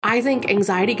I think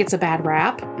anxiety gets a bad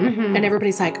rap, and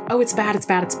everybody's like, oh, it's bad, it's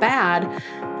bad, it's bad.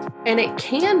 And it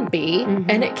can be,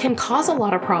 and it can cause a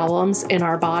lot of problems in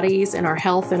our bodies, in our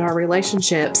health, in our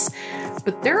relationships.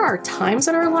 But there are times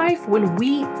in our life when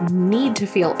we need to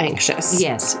feel anxious.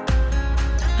 Yes.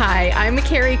 Hi, I'm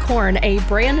Carrie Korn, a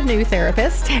brand new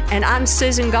therapist. And I'm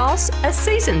Susan Goss, a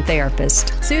seasoned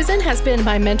therapist. Susan has been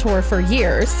my mentor for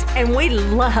years. And we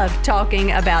love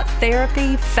talking about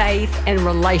therapy, faith, and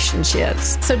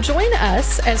relationships. So join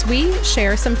us as we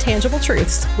share some tangible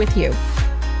truths with you.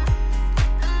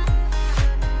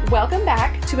 Welcome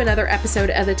back to another episode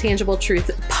of the Tangible Truth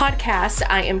podcast.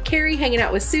 I am Carrie, hanging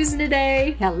out with Susan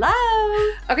today. Hello.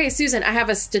 Okay, Susan, I have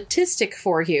a statistic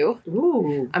for you.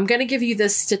 Ooh. I'm going to give you the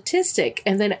statistic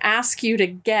and then ask you to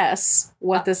guess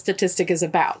what the statistic is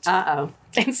about. Uh-oh.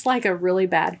 It's like a really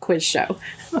bad quiz show.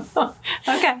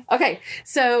 Okay. Okay,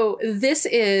 so this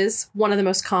is one of the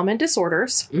most common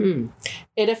disorders.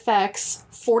 It affects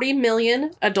 40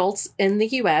 million adults in the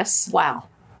U.S. Wow.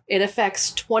 It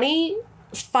affects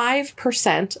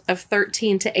 25% of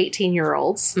 13 to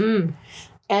 18-year-olds.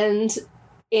 And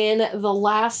in the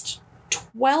last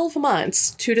 12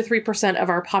 months, 2 to 3% of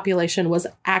our population was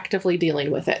actively dealing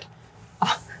with it.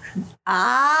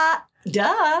 Duh.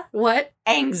 What?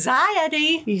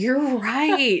 Anxiety. You're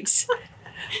right.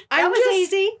 That was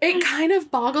easy. It kind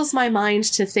of boggles my mind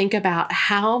to think about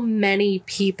how many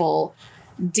people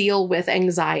deal with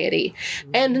anxiety.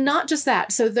 And not just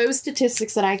that. So those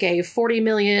statistics that I gave, 40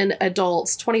 million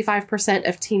adults, 25%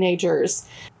 of teenagers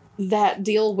that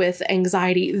deal with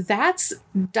anxiety, that's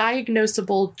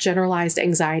diagnosable generalized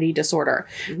anxiety disorder.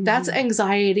 That's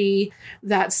anxiety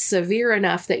that's severe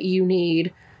enough that you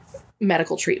need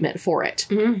medical treatment for it.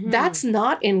 That's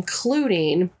not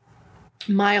including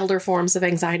milder forms of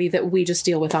anxiety that we just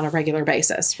deal with on a regular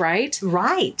basis, right?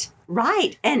 Right.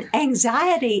 And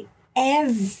anxiety,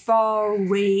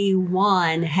 everyone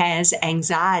has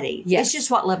anxiety. Yes. It's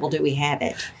just what level do we have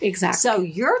it? Exactly. So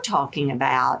you're talking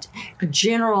about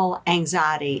general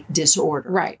anxiety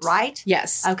disorder. Right?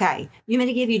 Yes. Okay. You want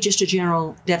me to give you just a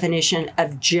general definition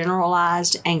of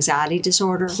generalized anxiety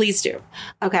disorder? Please do.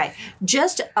 Okay.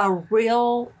 Just a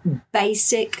real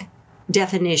basic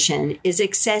definition is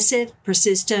excessive,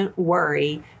 persistent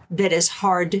worry that is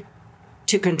hard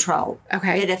to control.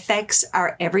 Okay. It affects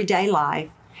our everyday life.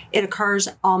 It occurs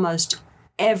almost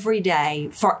every day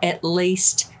for at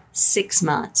least 6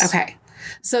 months. Okay.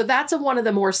 So that's one of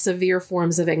the more severe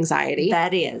forms of anxiety.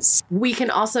 That is. We can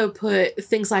also put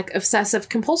things like obsessive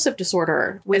compulsive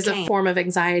disorder as a form of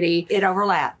anxiety. It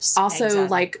overlaps. Also anxiety.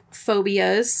 Like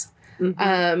phobias.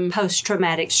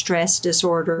 Post-traumatic stress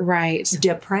disorder. Right.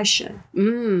 Depression.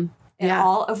 It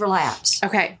all overlaps.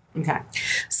 Okay. Okay.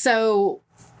 So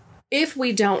if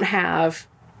we don't have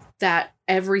that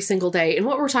every single day, and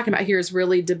what we're talking about here is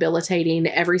really debilitating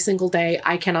every single day,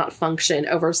 I cannot function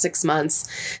over 6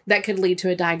 months, that could lead to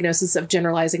a diagnosis of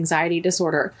generalized anxiety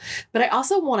disorder. But I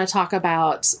also want to talk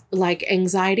about like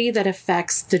anxiety that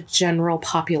affects the general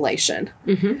population.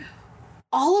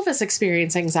 All of us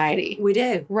experience anxiety. We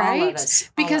do. Right? All of us.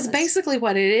 Because basically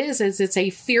what it is it's a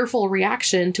fearful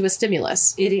reaction to a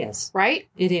stimulus. It is. Right?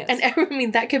 It is. And I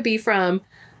mean, that could be from,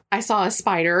 I saw a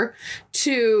spider,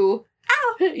 to,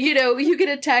 you know, you get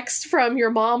a text from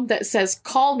your mom that says,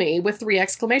 call me, with 3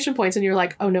 exclamation points. And you're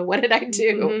like, oh no, what did I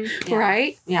do? Yeah.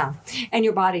 Right? Yeah. And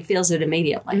your body feels it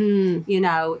immediately. You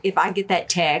know, if I get that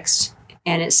text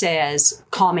and it says,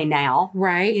 call me now.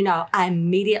 Right. You know, I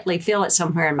immediately feel it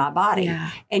somewhere in my body.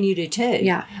 Yeah. And you do too.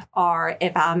 Yeah. Or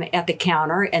if I'm at the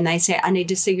counter and they say, I need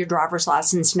to see your driver's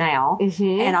license now.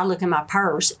 And I look in my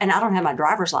purse and I don't have my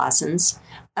driver's license.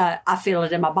 I feel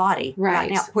it in my body right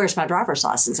now. Where's my driver's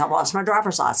license? I've lost my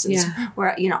driver's license. Yeah.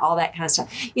 Where, you know, all that kind of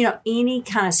stuff. You know, any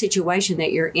kind of situation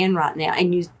that you're in right now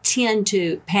and you tend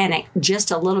to panic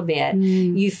just a little bit,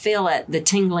 you feel it, the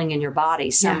tingling in your body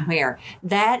somewhere.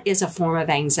 That is a form of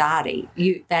anxiety.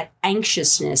 That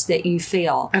anxiousness that you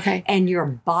feel. Okay. And your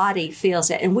body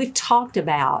feels it. And we've talked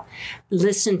about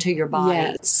listen to your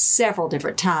body several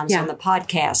different times on the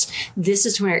podcast. This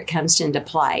is where it comes into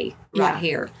play right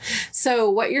here. So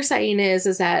what you're saying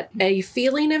is that a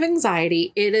feeling of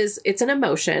anxiety, it's an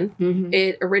emotion.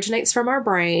 It originates from our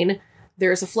brain.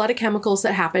 There's a flood of chemicals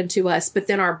that happen to us, but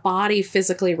then our body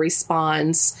physically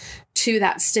responds to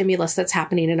that stimulus that's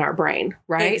happening in our brain,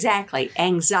 right? Exactly.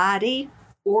 Anxiety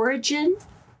origin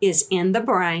is in the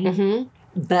brain,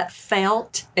 but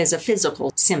felt as a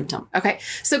physical symptom. Okay.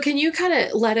 So can you kind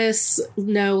of let us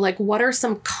know, like, what are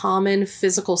some common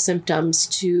physical symptoms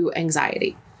to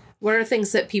anxiety? What are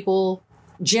things that people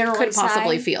Generally could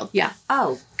possibly feel? Yeah.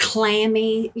 Oh,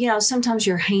 clammy. Sometimes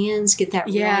your hands get that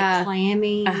really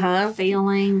clammy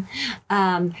feeling.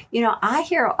 I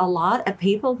hear a lot of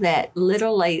people that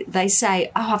literally they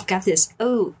say, "Oh, I've got this.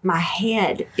 Oh, my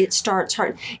head. It starts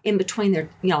hurt in between their,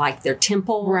 like their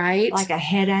temple, right? Like a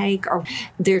headache, or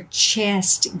their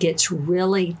chest gets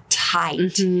really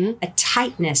tight, a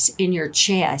tightness in your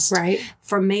chest. Right.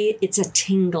 For me, it's a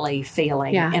tingly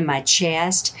feeling in my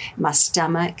chest, my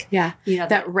stomach. Yeah.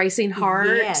 That racing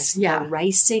heart. Yes. The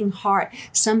racing heart.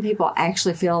 Some people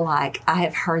actually feel like, I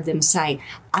have heard them say,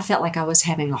 I felt like I was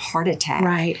having a heart attack.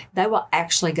 Right. They will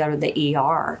actually go to the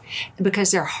ER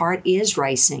because their heart is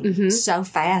racing so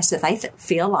fast that they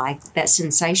feel like that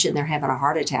sensation they're having a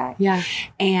heart attack. Yeah.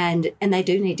 And they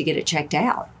do need to get it checked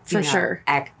out. For sure.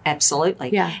 Absolutely.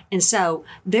 Yeah. And so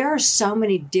there are so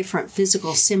many different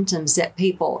physical symptoms that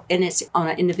people, and it's on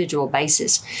an individual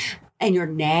basis. And your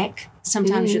neck,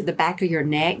 sometimes the back of your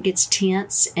neck gets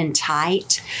tense and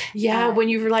tight. Yeah, when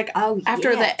you're like,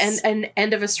 after the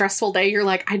end of a stressful day, you're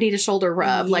like, I need a shoulder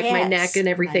rub. Like my neck and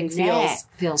everything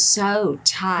feels so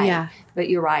tight. Yeah. But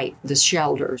you're right, the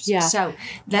shoulders. Yeah. So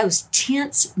those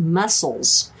tense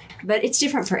muscles. But it's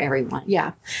different for everyone.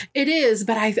 Yeah, it is.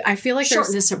 But I feel like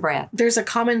shortness of breath. There's a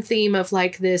common theme of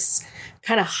like this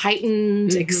kind of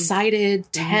heightened,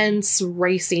 excited, tense,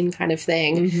 racing kind of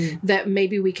thing that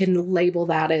maybe we can label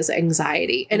that as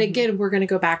anxiety. And again, we're going to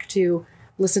go back to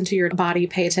listen to your body,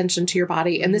 pay attention to your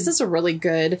body. And this is a really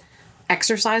good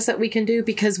exercise that we can do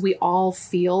because we all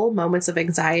feel moments of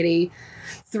anxiety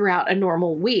throughout a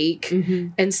normal week.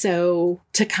 And so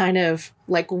to kind of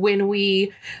like when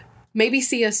we maybe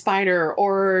see a spider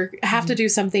or have to do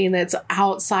something that's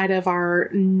outside of our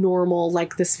normal,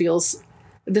 like this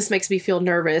makes me feel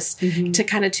nervous, to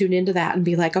kind of tune into that and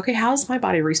be like, okay, how's my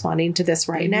body responding to this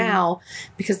right now?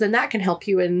 Because then that can help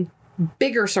you in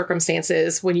bigger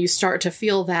circumstances when you start to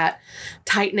feel that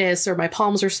tightness or my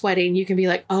palms are sweating. You can be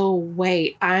like, oh,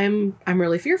 wait, I'm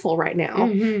really fearful right now.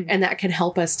 And that can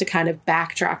help us to kind of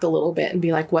backtrack a little bit and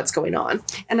be like, what's going on?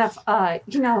 And if,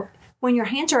 when your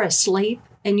hands are asleep,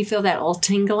 and you feel that little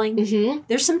tingling,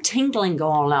 there's some tingling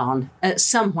going on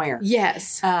somewhere.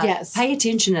 Yes. Yes. Pay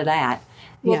attention to that.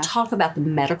 We'll talk about the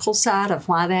medical side of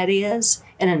why that is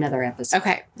in another episode.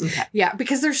 Okay. Yeah,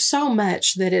 because there's so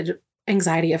much that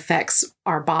anxiety affects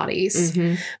our bodies.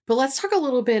 But let's talk a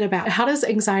little bit about how does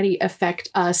anxiety affect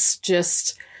us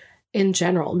just in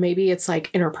general. Maybe it's like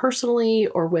interpersonally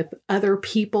or with other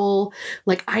people.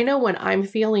 Like I know when I'm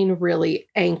feeling really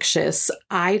anxious,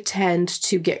 I tend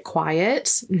to get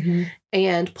quiet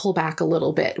and pull back a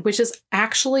little bit, which is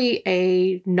actually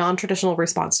a non-traditional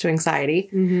response to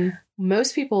anxiety.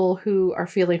 Most people who are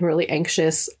feeling really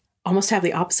anxious almost have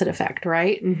the opposite effect,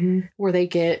 right? Where they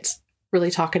get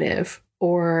really talkative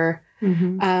or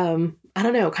I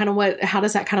don't know, kind of how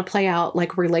does that kind of play out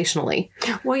like relationally?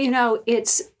 Well,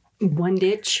 it's one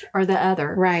ditch or the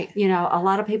other. Right. A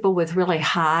lot of people with really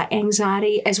high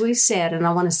anxiety, as we've said, and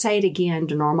I want to say it again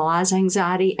to normalize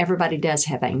anxiety, everybody does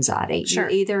have anxiety. Sure.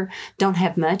 You either don't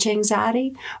have much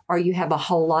anxiety or you have a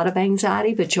whole lot of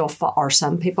anxiety, but or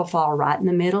some people fall right in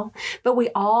the middle. But we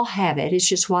all have it. It's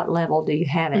just what level do you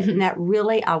have it? And that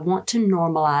really, I want to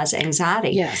normalize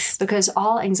anxiety. Yes. Because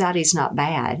all anxiety is not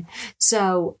bad.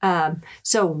 So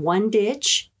one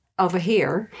ditch over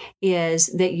here is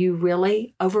that you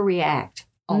really overreact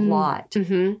a lot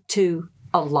to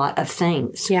a lot of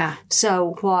things. Yeah.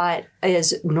 So what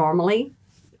is normally,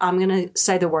 I'm going to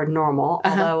say the word normal,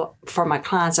 although for my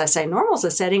clients I say normal is a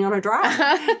setting on a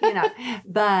dryer,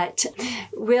 but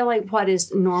really what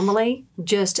is normally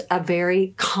just a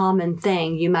very common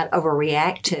thing you might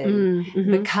overreact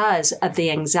to because of the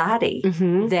anxiety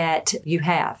that you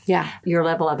have. Yeah. Your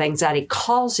level of anxiety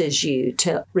causes you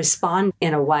to respond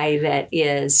in a way that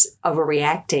is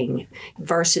overreacting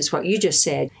versus what you just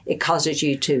said. It causes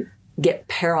you to get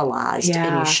paralyzed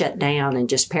and you shut down and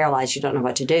just paralyzed. You don't know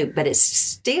what to do, but it's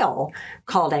still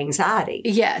called anxiety.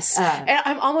 Yes. And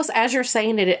I'm almost, as you're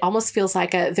saying it, it almost feels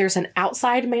like there's an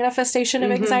outside manifestation of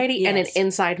anxiety and an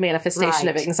inside manifestation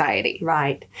of anxiety.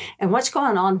 Right. And what's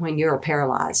going on when you're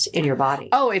paralyzed in your body?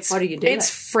 Oh, what are you doing? It's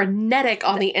frenetic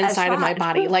on the inside of my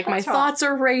body. Like my thoughts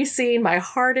are racing. My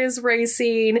heart is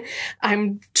racing.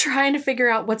 I'm trying to figure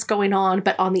out what's going on.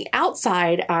 But on the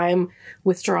outside, I'm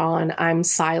withdrawn. I'm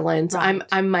silent. Right.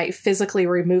 I might physically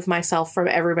remove myself from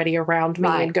everybody around me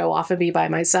and go off and be by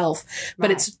myself.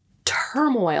 But it's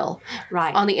turmoil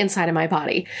on the inside of my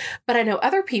body. But I know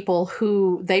other people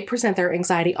who they present their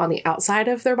anxiety on the outside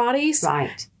of their bodies.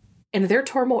 Right. and they're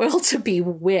turmoil to be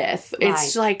with. Right.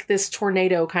 It's like this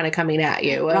tornado kind of coming at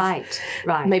you. Right.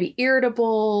 Maybe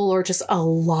irritable or just a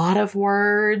lot of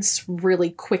words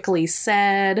really quickly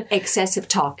said. Excessive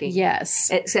talking. Yes.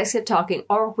 Excessive talking,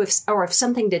 or if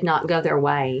something did not go their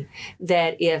way,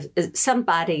 that if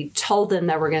somebody told them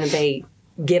they were going to be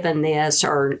given this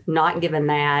or not given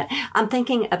that. I'm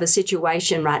thinking of a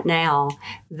situation right now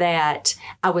that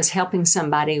I was helping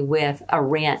somebody with a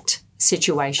rent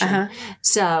situation.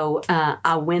 So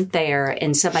I went there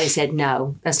and somebody said,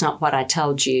 no, that's not what I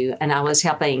told you. And I was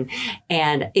helping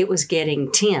and it was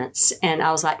getting tense. And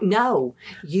I was like, no,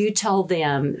 you told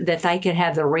them that they could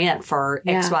have the rent for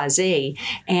XYZ.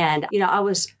 And, I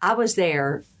was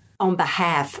there on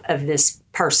behalf of this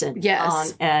person.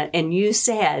 Yes. And you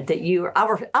said that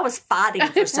I was fighting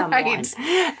for someone.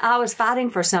 Right. I was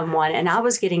fighting for someone and I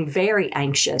was getting very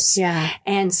anxious. Yeah.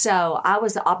 And so I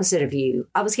was the opposite of you.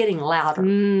 I was getting louder,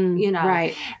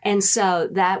 Right. And so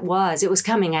it was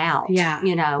coming out,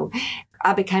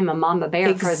 I became a mama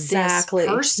bear for this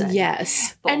person.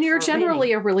 Yes. And you're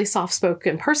generally a really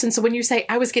soft-spoken person. So when you say,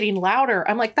 I was getting louder,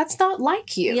 I'm like, that's not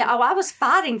like you. Yeah. I was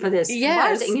fighting for this.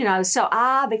 Yes. So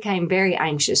I became very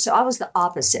anxious. So I was the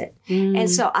opposite. And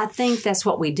so I think that's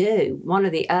what we do, one or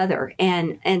the other.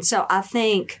 And so I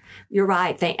think you're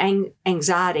right. The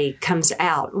anxiety comes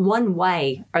out one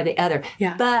way or the other.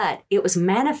 Yeah. But it was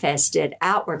manifested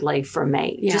outwardly for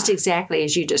me, just exactly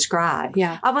as you described.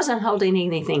 Yeah. I wasn't holding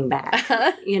anything back.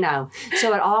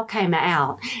 So it all came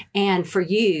out. And for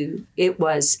you, it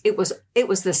was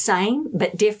the same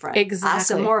but different.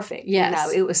 Exactly. Isomorphic.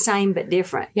 Yes. It was same but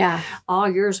different. Yeah. All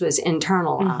yours was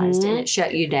internalized and it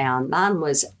shut you down. Mine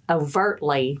was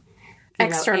overtly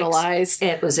externalized.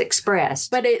 It was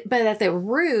expressed. But at the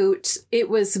root, it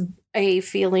was a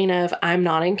feeling of I'm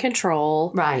not in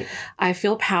control. Right. I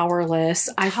feel powerless.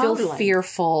 I feel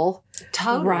fearful.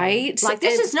 Totally. Right. Like,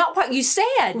 this is not what you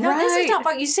said. No, this is not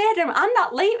what you said. And I'm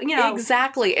not leaving,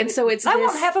 Exactly. And so it's I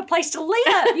won't have a place to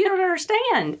live. You don't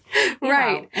understand.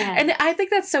 Right. And I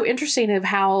think that's so interesting of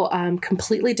how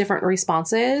completely different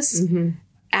responses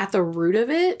at the root of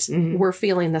it, we're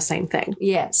feeling the same thing.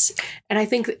 Yes. And I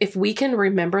think if we can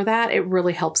remember that, it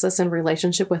really helps us in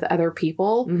relationship with other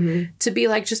people to be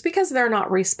like, just because they're not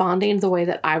responding the way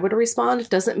that I would respond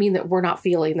doesn't mean that we're not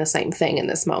feeling the same thing in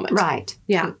this moment. Right.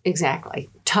 Yeah. Exactly.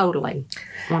 Totally.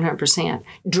 100%.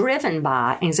 Driven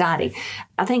by anxiety.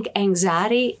 I think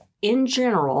anxiety in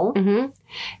general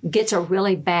gets a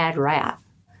really bad rap.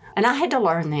 And I had to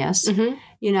learn this.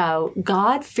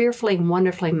 God fearfully and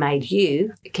wonderfully made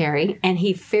you, Carrie, and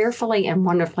he fearfully and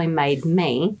wonderfully made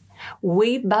me.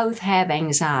 We both have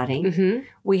anxiety.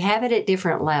 We have it at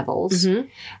different levels.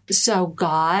 So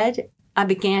God, I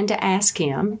began to ask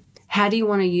him, how do you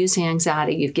want to use the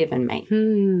anxiety you've given me?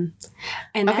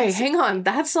 And okay, hang on.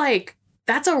 That's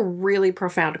a really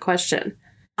profound question.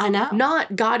 I know.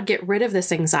 Not God, get rid of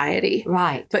this anxiety.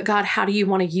 Right. But God, how do you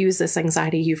want to use this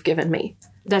anxiety you've given me?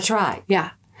 That's right.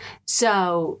 Yeah.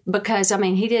 So, because,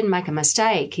 he didn't make a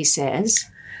mistake, he says,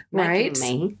 making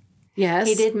me. Yes.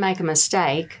 He didn't make a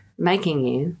mistake making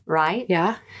you, right?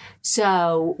 Yeah.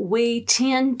 So we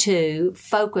tend to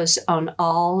focus on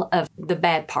all of the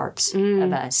bad parts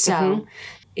of us. So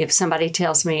if somebody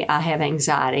tells me I have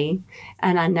anxiety,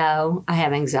 and I know I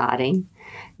have anxiety,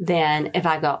 then if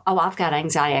I go, oh, I've got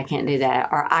anxiety, I can't do that.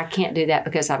 Or I can't do that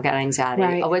because I've got anxiety.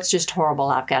 Right. Oh, it's just horrible,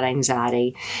 I've got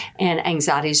anxiety. And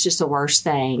anxiety is just the worst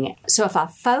thing. So if I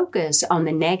focus on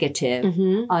the negative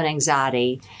on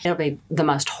anxiety, it'll be the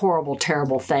most horrible,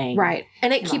 terrible thing. Right.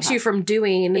 And it keeps you from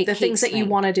doing the things that you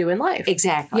want to do in life.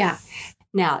 Exactly. Yeah.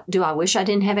 Now, do I wish I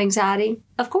didn't have anxiety?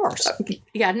 Of course.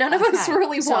 Yeah, none of us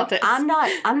really want it. I'm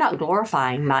not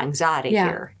glorifying my anxiety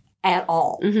here at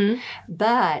all.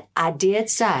 But I did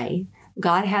say,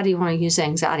 God, how do you want to use the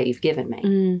anxiety you've given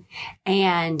me?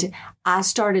 And I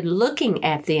started looking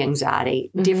at the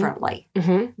anxiety differently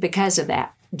because of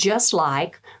that. Just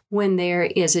like when there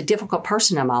is a difficult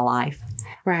person in my life,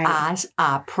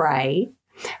 I pray,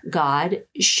 God,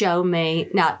 show me.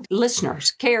 Now, listeners,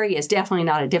 Carrie is definitely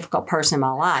not a difficult person in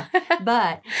my life.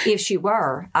 But if she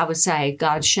were, I would say,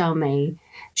 God, show me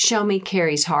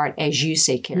Carrie's heart as you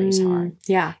see Carrie's heart.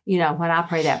 Yeah. When I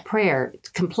pray that prayer,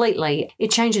 completely, it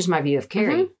changes my view of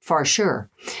Carrie for sure.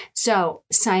 So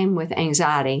same with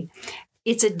anxiety.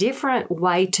 It's a different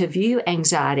way to view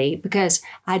anxiety because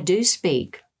I do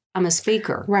speak. I'm a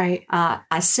speaker. Right.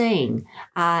 I sing.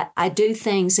 I do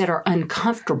things that are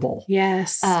uncomfortable.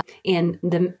 Yes. In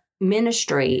the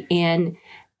ministry, in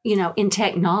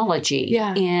technology,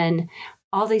 in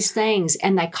all these things,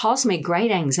 and they cause me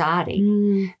great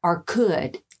anxiety or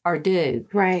could or do.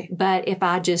 Right. But if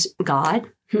I just, God,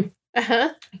 Uh-huh.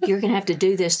 You're going to have to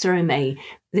do this through me.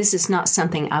 This is not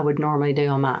something I would normally do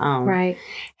on my own. Right.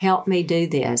 Help me do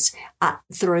this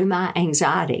through my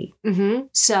anxiety. Mm-hmm.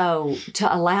 So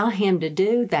to allow him to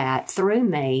do that through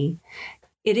me,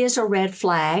 it is a red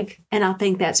flag. And I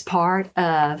think that's part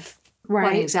of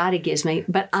what anxiety gives me.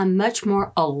 But I'm much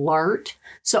more alert.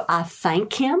 So I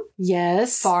thank him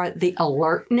for the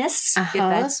alertness, if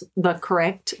that's the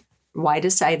correct way to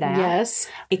say that. Yes.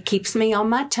 It keeps me on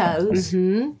my toes.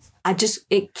 Mm-hmm.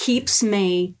 It keeps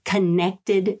me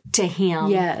connected to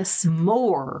him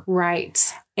more.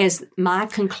 Right. As my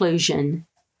conclusion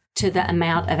to the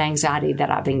amount of anxiety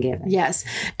that I've been given. Yes.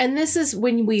 And this is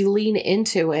when we lean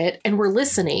into it and we're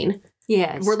listening.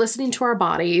 Yes. We're listening to our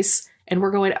bodies and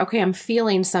we're going, okay, I'm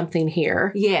feeling something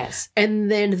here. Yes.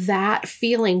 And then that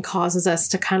feeling causes us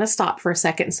to kind of stop for a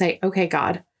second and say, okay,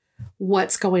 God,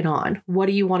 what's going on? What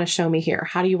do you want to show me here?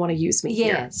 How do you want to use me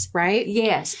here? Right?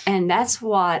 Yes. And that's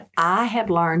what I have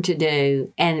learned to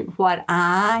do. And what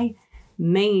I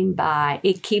mean by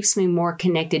it keeps me more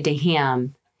connected to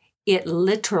him. It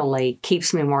literally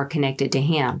keeps me more connected to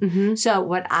him. Mm-hmm. So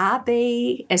would I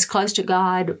be as close to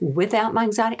God without my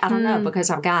anxiety? I don't know,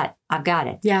 because I've got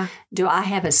it. Yeah. Do I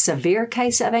have a severe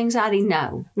case of anxiety?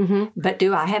 No. Mm-hmm. But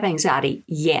do I have anxiety?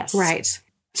 Yes. Right.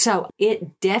 So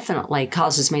it definitely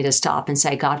causes me to stop and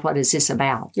say, God, what is this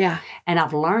about? Yeah. And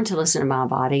I've learned to listen to my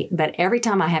body, but every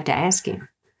time I have to ask him,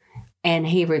 and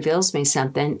he reveals me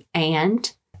something,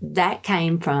 and that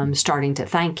came from starting to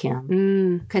thank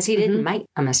him because he didn't make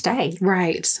a mistake.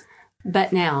 Right.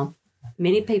 But now,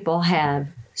 many people have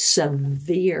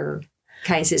severe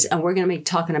cases, and we're going to be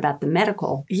talking about the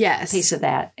medical piece of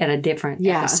that at a different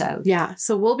episode. Yeah.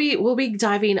 So we'll be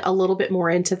diving a little bit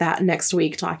more into that next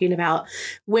week, talking about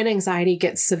when anxiety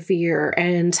gets severe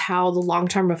and how the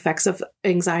long-term effects of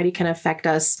anxiety can affect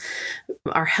us,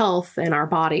 our health and our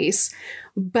bodies.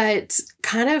 But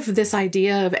kind of this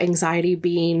idea of anxiety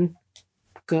being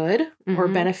good or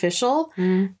beneficial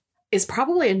is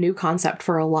probably a new concept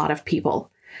for a lot of people,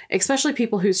 especially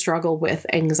people who struggle with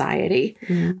anxiety.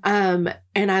 And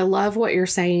I love what you're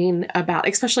saying about,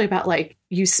 especially about like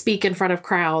you speak in front of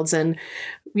crowds and,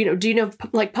 you know, do you know,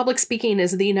 like public speaking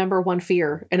is the number one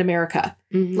fear in America.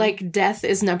 Like death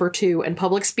is number 2 and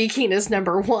public speaking is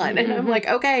number 1. And I'm like,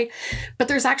 okay, but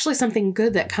there's actually something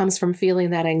good that comes from feeling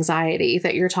that anxiety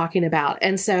that you're talking about.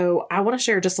 And so I want to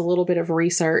share just a little bit of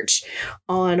research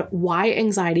on why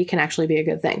anxiety can actually be a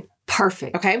good thing.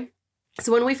 Perfect. Okay.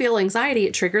 So when we feel anxiety,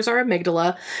 it triggers our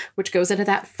amygdala, which goes into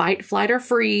that fight, flight, or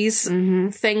freeze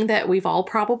thing that we've all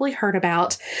probably heard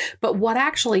about. But what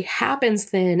actually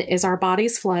happens then is our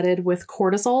body's flooded with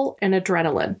cortisol and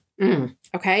adrenaline.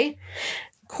 Okay?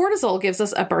 Cortisol gives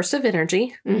us a burst of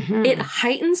energy. It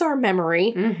heightens our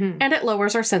memory and it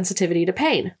lowers our sensitivity to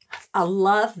pain. I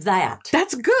love that.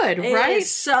 That's good, right? It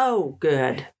is so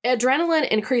good. Adrenaline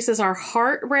increases our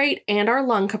heart rate and our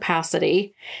lung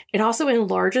capacity. It also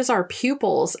enlarges our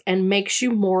pupils and makes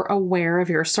you more aware of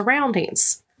your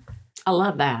surroundings. I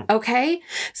love that. Okay.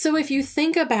 So if you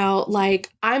think about like,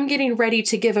 I'm getting ready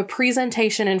to give a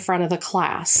presentation in front of the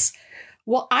class.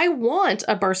 Well, I want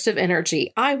a burst of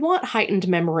energy. I want heightened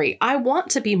memory. I want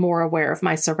to be more aware of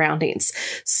my surroundings.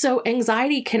 So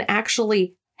anxiety can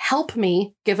actually help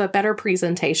me give a better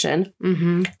presentation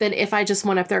than if I just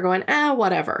went up there going,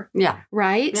 whatever. Yeah.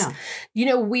 Right? Yeah. You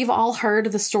know, we've all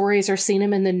heard the stories or seen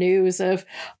them in the news of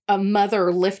a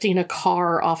mother lifting a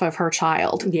car off of her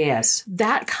child. Yes.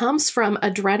 That comes from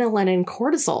adrenaline and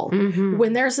cortisol.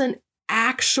 When there's an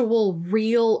actual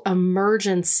real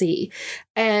emergency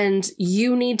and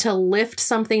you need to lift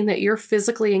something that you're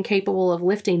physically incapable of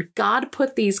lifting, God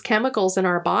put these chemicals in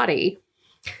our body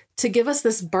to give us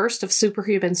this burst of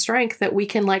superhuman strength that we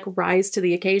can like rise to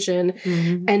the occasion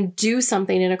and do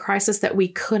something in a crisis that we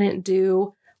couldn't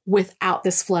do without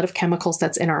this flood of chemicals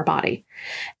that's in our body.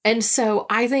 And so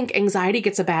I think anxiety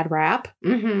gets a bad rap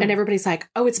and everybody's like,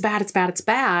 oh, it's bad, it's bad, it's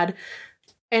bad.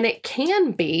 And it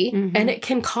can be, and it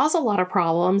can cause a lot of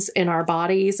problems in our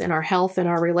bodies, in our health, in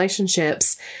our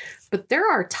relationships. But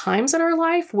there are times in our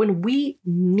life when we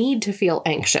need to feel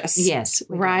anxious. Yes.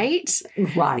 Right?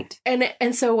 Right.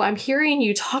 And so I'm hearing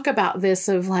you talk about this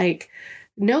of like,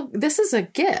 no, this is a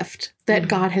gift that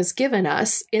God has given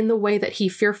us in the way that he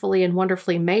fearfully and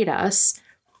wonderfully made us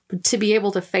to be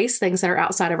able to face things that are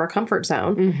outside of our comfort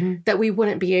zone that we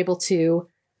wouldn't be able to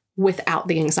without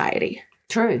the anxiety.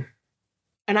 True.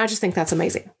 And I just think that's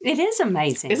amazing. It is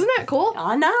amazing. Isn't that cool?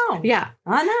 I know. Yeah.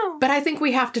 I know. But I think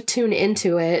we have to tune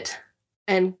into it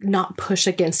and not push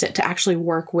against it to actually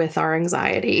work with our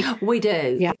anxiety. We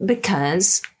do. Yeah.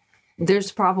 Because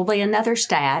there's probably another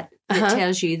stat that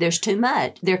tells you there's too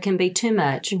much. There can be too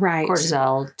much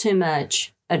cortisol, too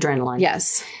much adrenaline.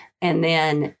 Yes. And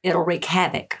then it'll wreak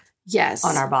havoc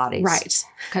on our bodies. Right.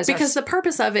 Because the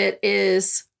purpose of it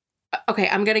is, okay,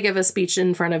 I'm going to give a speech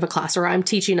in front of a class, or I'm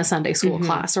teaching a Sunday school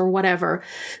class or whatever.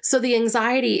 So the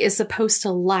anxiety is supposed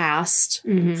to last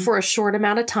for a short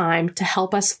amount of time to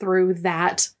help us through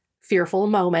that fearful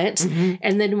moment.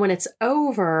 And then when it's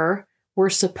over, we're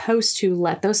supposed to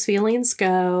let those feelings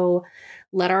go,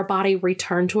 let our body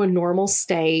return to a normal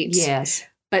state. Yes.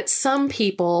 But some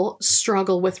people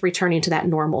struggle with returning to that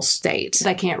normal state.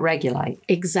 They can't regulate.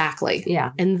 Exactly.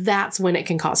 Yeah. And that's when it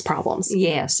can cause problems.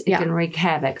 Yes. It can wreak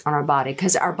havoc on our body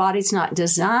because our body's not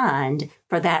designed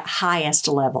for that highest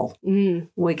level.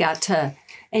 We got to,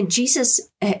 and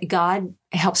God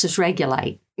helps us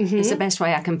regulate. It's the best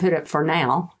way I can put it for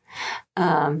now.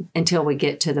 Until we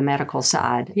get to the medical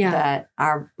side. Yeah.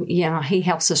 But he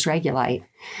helps us regulate.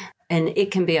 And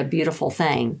it can be a beautiful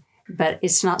thing. But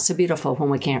it's not so beautiful when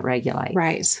we can't regulate.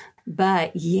 Right.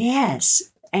 But yes,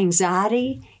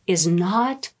 anxiety is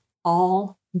not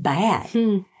all bad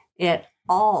at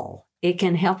all. It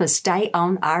can help us stay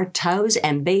on our toes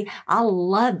and I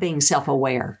love being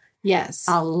self-aware. Yes.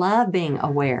 I love being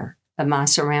aware of my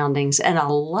surroundings, and I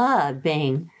love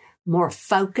being more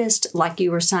focused, like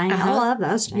you were saying. I love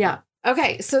those things. Yeah.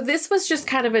 Okay. So this was just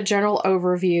kind of a general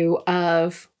overview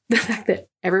of the fact that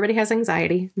everybody has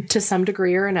anxiety to some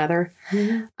degree or another.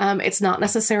 It's not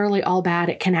necessarily all bad.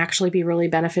 It can actually be really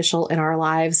beneficial in our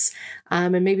lives.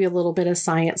 And maybe a little bit of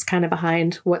science kind of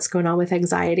behind what's going on with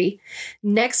anxiety.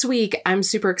 Next week, I'm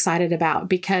super excited about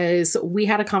because we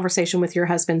had a conversation with your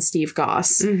husband, Steve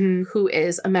Goss, who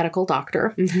is a medical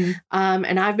doctor.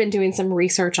 And I've been doing some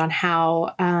research on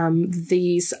how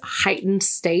these heightened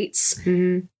states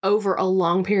over a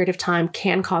long period of time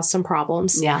can cause some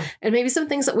problems. Yeah. And maybe some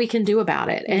things that we can do about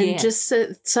it. And just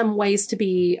some ways to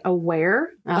be aware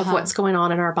of what's going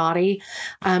on in our body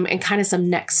and kind of some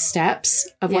next steps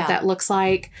of what that looks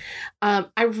like.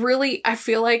 I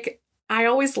feel like I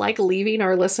always like leaving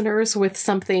our listeners with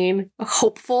something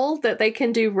hopeful that they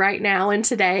can do right now and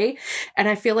today. And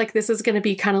I feel like this is going to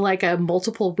be kind of like a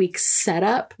multiple week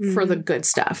setup for the good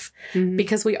stuff,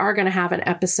 because we are going to have an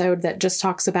episode that just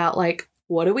talks about like,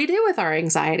 what do we do with our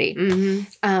anxiety?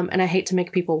 And I hate to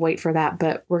make people wait for that,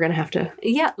 but we're going to have to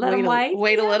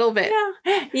wait a little bit.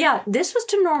 Yeah. This was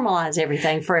to normalize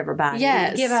everything for everybody.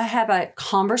 Yes. Have a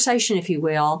conversation, if you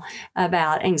will,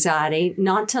 about anxiety,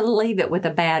 not to leave it with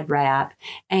a bad rap,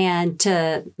 and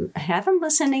to have them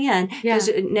listen in. Because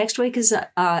next week is,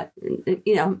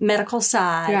 medical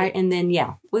side. Right. And then,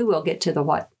 we will get to the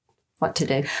what to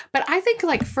do. But I think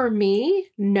like for me,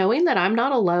 knowing that I'm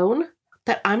not alone,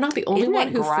 that I'm not the only one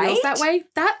who feels that way,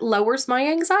 that lowers my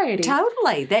anxiety.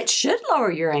 Totally. That should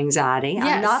lower your anxiety. Yes.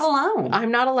 I'm not alone.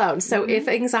 I'm not alone. So if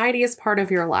anxiety is part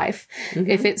of your life,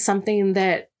 if it's something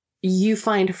that you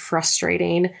find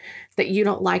frustrating, that you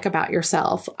don't like about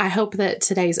yourself, I hope that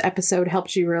today's episode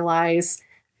helps you realize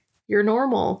you're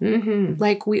normal.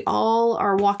 Like we all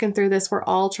are walking through this. We're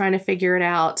all trying to figure it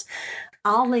out.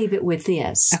 I'll leave it with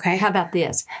this. Okay. How about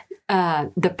this?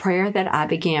 The prayer that I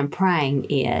began praying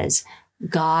is,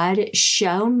 God,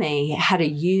 show me how to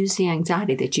use the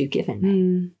anxiety that you've given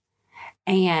me.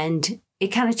 And it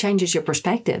kind of changes your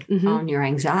perspective on your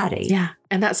anxiety. Yeah.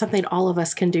 And that's something all of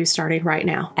us can do starting right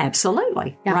now.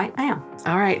 Absolutely. Yeah. Right now.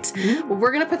 All right. Well,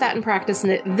 we're going to put that in practice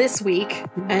this week.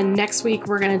 And next week,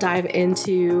 we're going to dive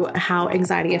into how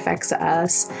anxiety affects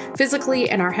us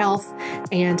physically and our health.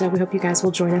 And we hope you guys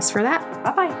will join us for that.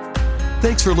 Bye-bye.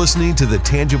 Thanks for listening to the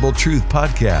Tangible Truth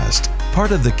Podcast,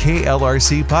 part of the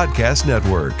KLRC Podcast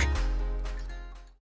Network.